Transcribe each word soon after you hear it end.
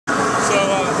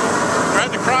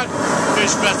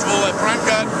fish festival at Prime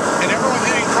Cut, and everyone's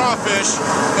eating crawfish,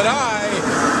 but I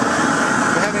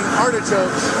am having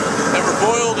artichokes that were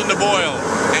boiled in the boil.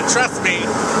 And trust me,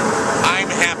 I'm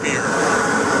happier.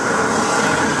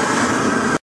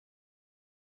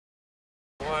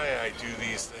 Why I do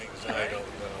these things, I don't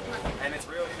know. And it's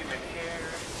real human hair.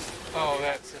 Oh,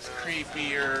 that's just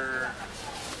creepier.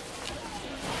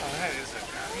 Oh, that is a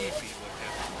creepy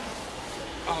looking.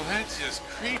 Oh, that's just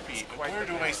creepy. Where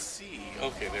do I see?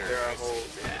 Okay, there are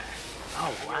holes. Yeah.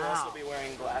 Oh, wow. You'll also be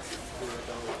wearing glasses too.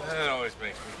 That always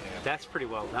makes me happy. That's pretty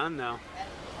well done, though.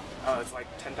 Oh, it's like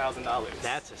 $10,000.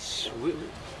 That's a sweet...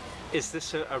 Is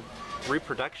this a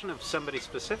reproduction of somebody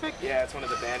specific? Yeah, it's one of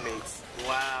the bandmates.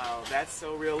 Wow, that's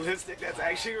so realistic. That's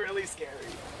actually really scary.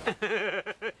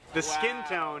 The skin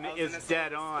tone is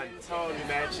dead on. The skin tone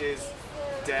matches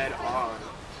dead on.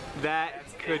 That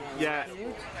could, yeah.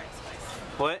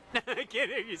 What? I can't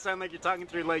hear you. Sound like you're talking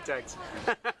through latex.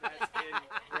 That's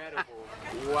incredible.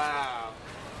 Wow.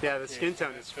 Yeah, the skin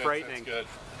tone is frightening. Good.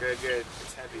 Good, good.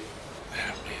 It's heavy.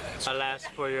 Alas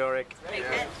for Yorick.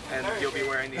 Yeah. And you'll be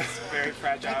wearing these very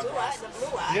fragile glasses.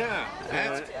 Yeah,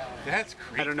 that's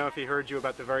creepy. I don't know if he heard you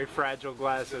about the very fragile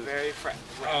glasses. Very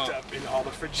wrapped up in all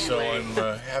the fragile. So I'm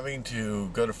having to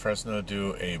go to Fresno to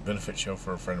do a benefit show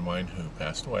for a friend of mine who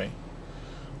passed away.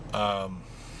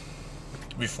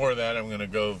 Before that, I'm going to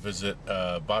go visit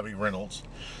Bobby Reynolds,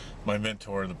 my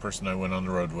mentor, the person I went on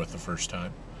the road with the first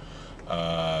time.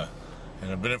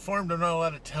 And I've been informed I'm not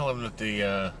allowed to tell him that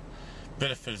the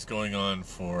benefit is going on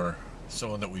for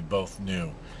someone that we both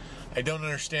knew. I don't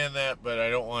understand that, but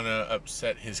I don't want to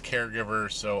upset his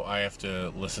caregiver, so I have to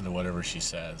listen to whatever she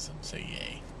says and say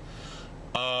yay.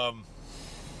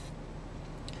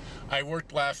 I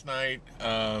worked last night.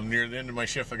 Near the end of my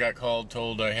shift, I got called,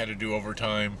 told I had to do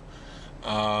overtime,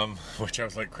 which I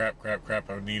was like, crap,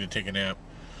 I need to take a nap.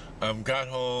 Got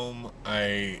home,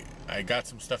 I got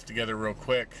some stuff together real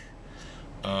quick,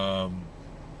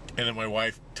 and then my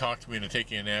wife talked me into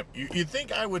taking a nap. You'd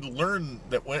think I would learn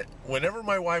that whenever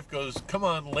my wife goes, come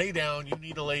on, lay down, you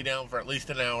need to lay down for at least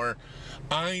an hour,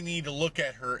 I need to look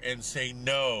at her and say,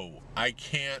 no, I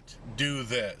can't do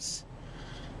this.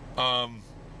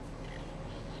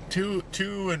 2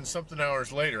 and something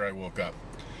hours later, I woke up.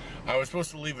 I was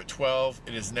supposed to leave at 12.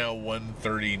 It is now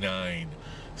 1:39.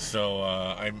 So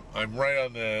I'm right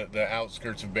on the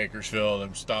outskirts of Bakersfield.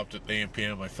 I'm stopped at the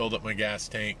AMPM. I filled up my gas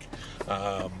tank.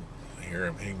 Here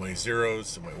I'm hitting my zeros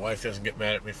so my wife doesn't get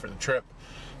mad at me for the trip.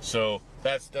 So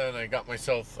that's done. I got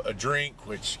myself a drink,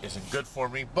 which isn't good for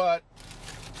me. But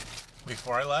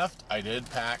before I left, I did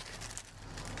pack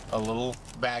a little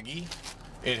baggie.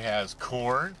 It has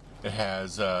corn. It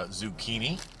has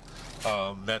zucchini.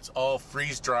 That's all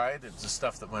freeze-dried. It's the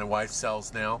stuff that my wife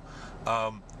sells now.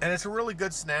 And it's a really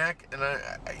good snack, and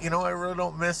I really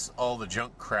don't miss all the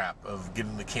junk crap of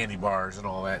getting the candy bars and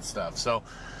all that stuff. So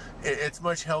it's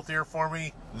much healthier for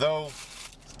me, though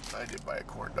I did buy a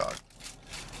corn dog.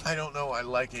 I don't know, I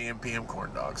like AMPM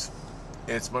corn dogs.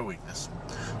 It's my weakness.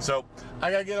 So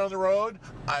I gotta get on the road.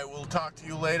 I will talk to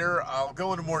you later. I'll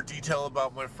go into more detail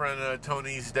about my friend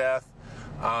Tony's death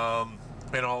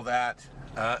and all that.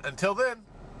 Until then,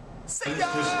 see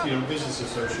ya! Just, business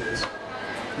associates.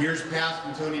 Years passed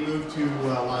when Tony moved to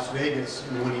Las Vegas,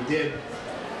 and when he did,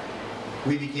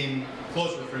 we became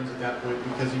closer friends at that point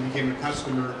because he became a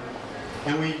customer,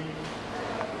 and we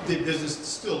did business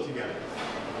still together.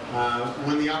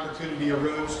 When the opportunity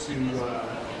arose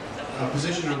a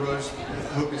position arose,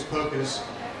 Hocus Pocus,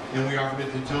 and we offered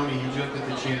it to Tony, he jumped at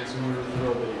the chance, and we were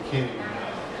thrilled that it came.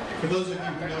 For those of you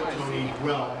who know Tony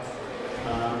well,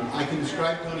 I can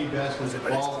describe Tony best as a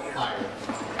ball of fire.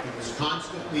 He was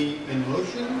constantly in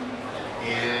motion,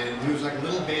 and he was like a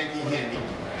little bandy handy.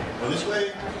 Well, this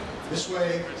way.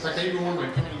 In fact, I even wore my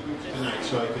Tony boots tonight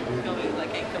so I could do it.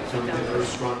 Tony had very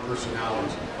strong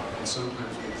personalities, and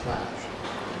sometimes we clashed.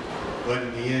 But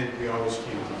in the end, we always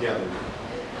came together.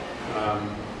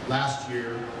 Last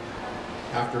year,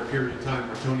 after a period of time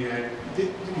where Tony and I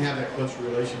didn't have that close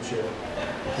relationship,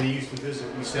 and he used to visit,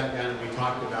 we sat down and we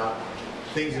talked about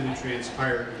things that had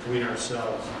transpired between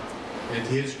ourselves. And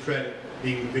to his credit,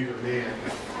 being the bigger man,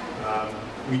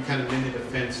 we kind of mended a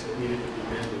fence that needed to be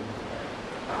mended.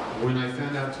 When I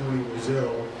found out Tony was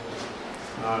ill,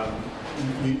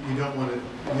 you don't want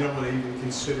to even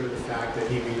consider the fact that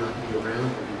he may not be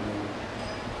around anymore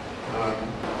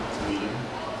to meet him.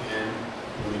 And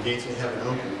when the gates of heaven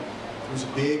opened, there was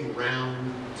a big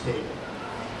round table.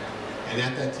 And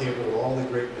at that table were all the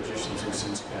great magicians who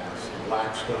since passed.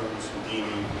 Blackstone,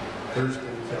 Houdini,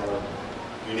 Thurston Keller,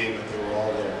 you name it, they were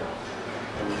all there.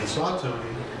 And when they saw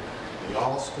Tony, they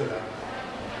all stood up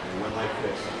and went like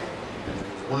this. And there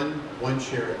was one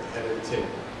chair at the head of the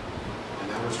table, and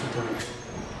that was for Tony.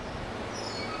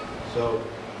 So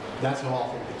that's how I'll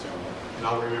think of Tony, and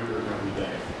I'll remember him every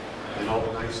day. And all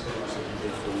the nice things that he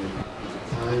did for me. He's a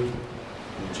kind,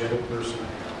 energetic person,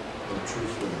 and a true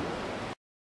friend.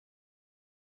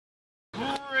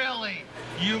 Really?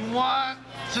 You want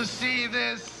to see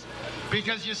this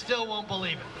because you still won't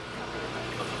believe it.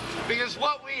 Because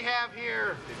what we have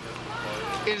here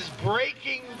is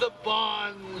breaking the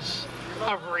bonds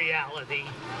of reality.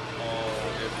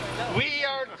 We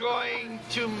are going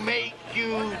to make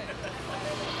you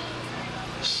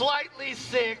slightly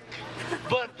sick,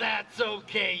 but that's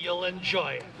okay, you'll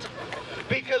enjoy it.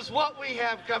 Because what we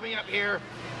have coming up here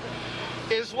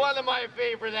is one of my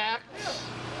favorite acts.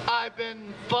 I've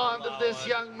been fond of this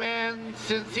young man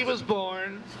since he was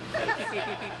born.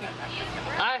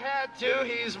 I had to,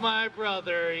 he's my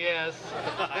brother, yes.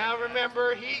 Now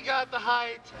remember, he got the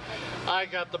height, I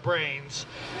got the brains.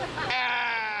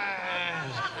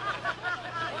 And...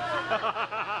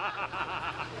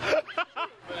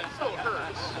 But it still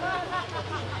hurts.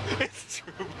 It's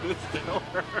true, but it still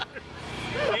hurts.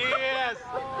 Yes.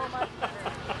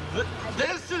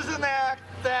 This is an act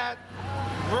that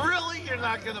really you're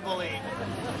not going to believe,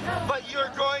 but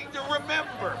you're going to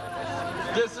remember.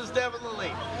 This is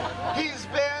definitely. He's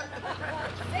been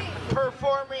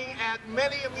performing at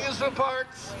many amusement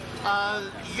parks,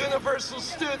 Universal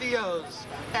Studios,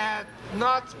 at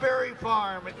Knott's Berry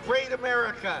Farm, at Great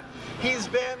America. He's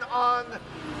been on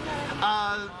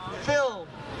film,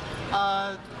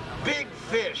 Big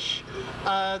Fish,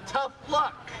 Tough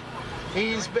Luck.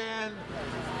 He's been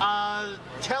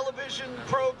television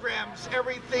programs,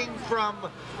 everything from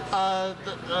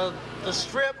the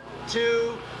Strip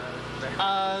to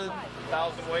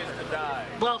 1,000 Ways to Die.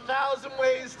 well, 1,000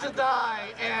 Ways to Die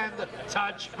and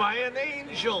Touched by an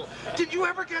Angel. Did you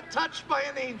ever get touched by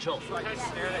an angel?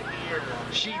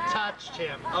 She touched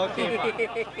him. Okay,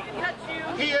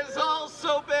 fine. He has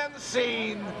also been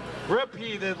seen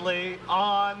repeatedly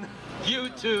on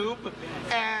YouTube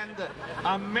and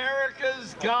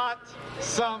America's Got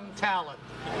Some Talent.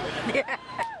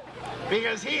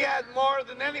 Because he had more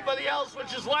than anybody else,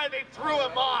 which is why they threw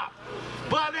him off.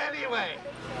 But anyway,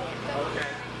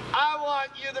 I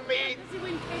want you to meet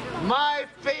my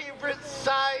favorite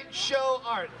sideshow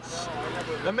artist.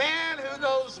 The man who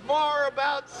knows more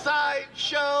about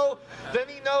sideshow than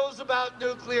he knows about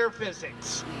nuclear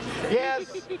physics.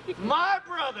 Yes, my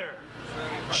brother,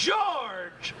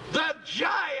 George the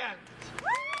Giant.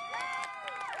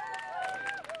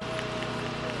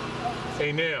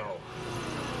 A nail.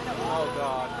 Oh,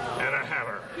 God. And a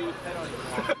hammer.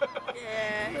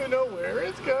 You know where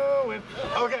it's going.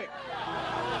 Okay.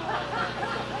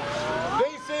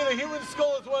 They say the human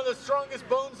skull is one of the strongest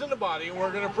bones in the body, and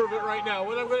we're going to prove it right now.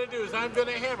 What I'm going to do is I'm going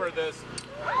to hammer this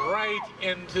right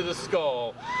into the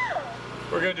skull.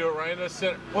 We're going to do it right in the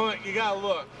center. Well, you got to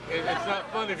look. It's not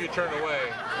fun if you turn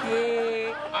away.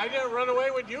 I didn't run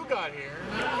away when you got here.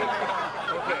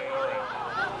 Okay, all right.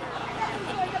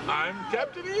 I'm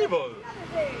Captain Evil.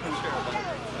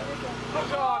 Oh,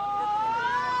 God.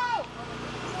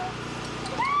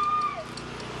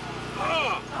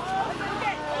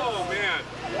 Oh, man.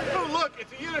 Oh, look,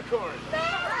 it's a unicorn.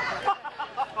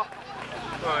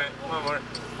 All right, one more.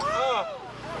 Oh.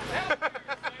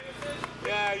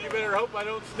 Yeah, you better hope I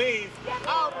don't sneeze.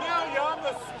 Oh, now you're on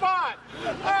the spot.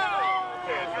 Oh.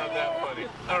 Okay, it's not that funny.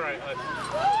 All right, let's...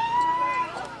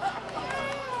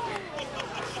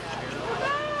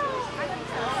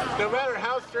 No matter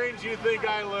how strange you think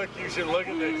I look, you should look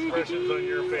at the expressions on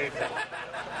your face.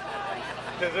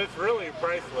 Because it's really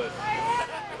priceless.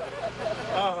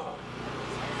 Oh,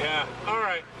 yeah. All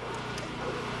right.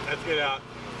 Let's get out.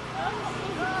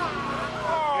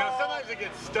 You know, sometimes it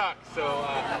gets stuck, so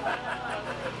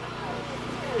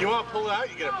you want to pull it out,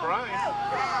 you get a prize.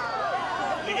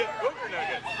 You get booger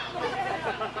nuggets.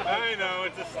 I know,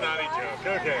 it's a snotty joke.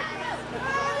 Okay.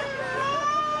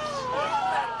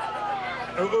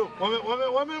 Oh,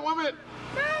 one minute.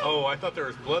 Oh, I thought there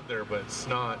was blood there, but it's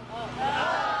not.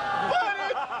 What?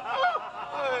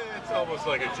 It's almost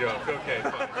like a joke. Okay,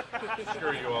 fine.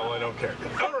 Screw you all, I don't care.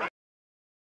 All right.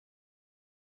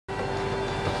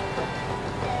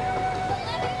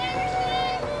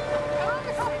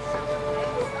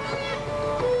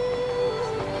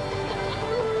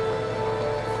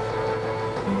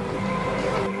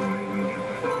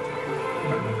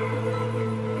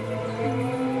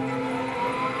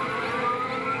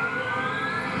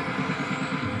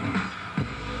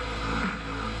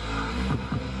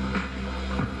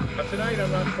 Tonight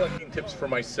I'm not collecting tips for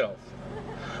myself.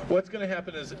 What's going to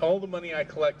happen is all the money I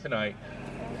collect tonight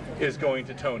is going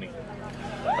to Tony.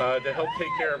 to help take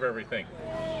care of everything.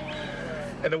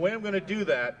 And the way I'm going to do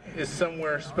that is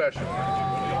somewhere special.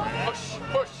 Push,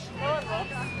 push.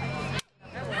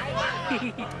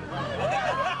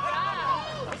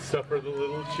 Suffer the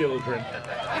little children.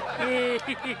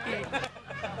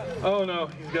 Oh no,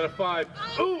 he's got a 5.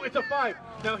 Ooh, it's a 5.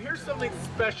 Now here's something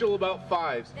special about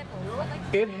 5s.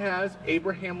 It has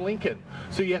Abraham Lincoln.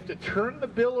 So you have to turn the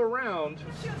bill around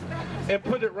and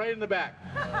put it right in the back.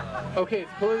 Okay,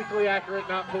 it's politically accurate,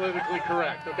 not politically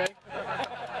correct, okay?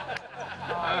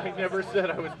 I never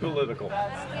said I was political.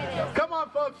 Come on,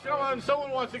 folks, come on.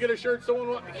 Someone wants to get a shirt.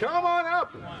 Come on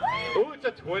up. Ooh, it's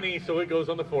a 20, so it goes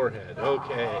on the forehead.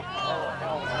 Okay.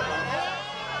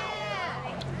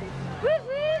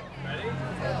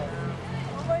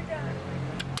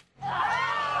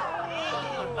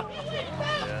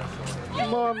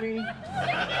 Mommy,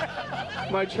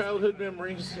 my childhood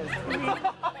memories. Hey,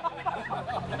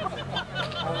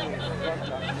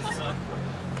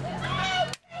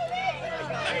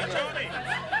 Tony,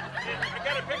 I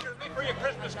got a picture of me for your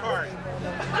Christmas card.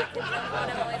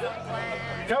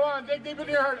 Come on, dig deep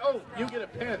into your heart. Oh, you get a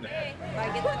pen. If I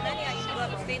get the money, I can go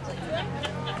upstate to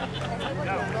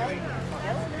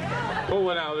Pull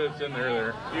one out that's in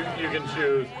there. You can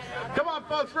choose. Come on,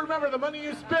 folks, remember the money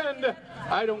you spend,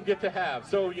 I don't get to have.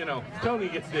 So, you know, Tony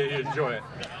gets to enjoy it.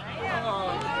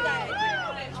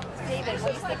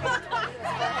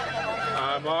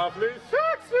 I'm awfully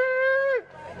sexy.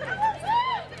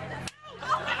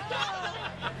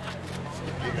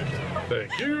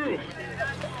 Thank you.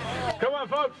 Come on,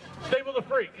 folks, stable the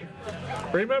freak.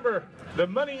 Remember, the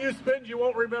money you spend, you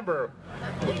won't remember.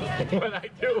 When I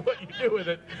do what you do with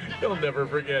it, you'll never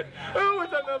forget. Oh,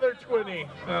 it's another 20.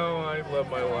 Oh, I love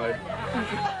my life.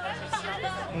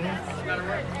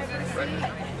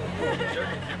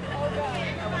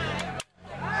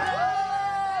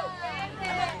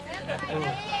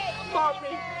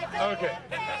 Mommy. Okay.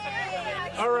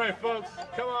 All right, folks.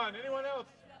 Come on. Anyone else?